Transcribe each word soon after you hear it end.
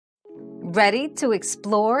Ready to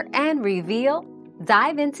explore and reveal?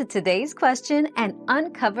 Dive into today's question and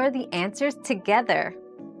uncover the answers together.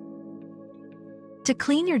 To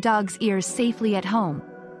clean your dog's ears safely at home,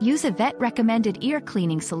 use a vet-recommended ear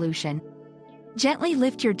cleaning solution. Gently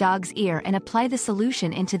lift your dog's ear and apply the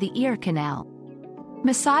solution into the ear canal.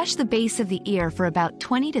 Massage the base of the ear for about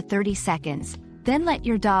 20 to 30 seconds, then let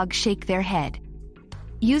your dog shake their head.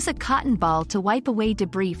 Use a cotton ball to wipe away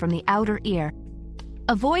debris from the outer ear.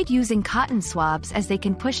 Avoid using cotton swabs as they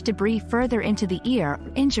can push debris further into the ear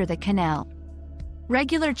or injure the canal.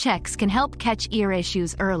 Regular checks can help catch ear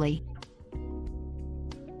issues early.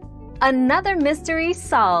 Another mystery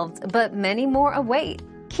solved, but many more await.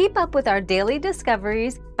 Keep up with our daily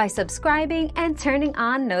discoveries by subscribing and turning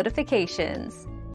on notifications.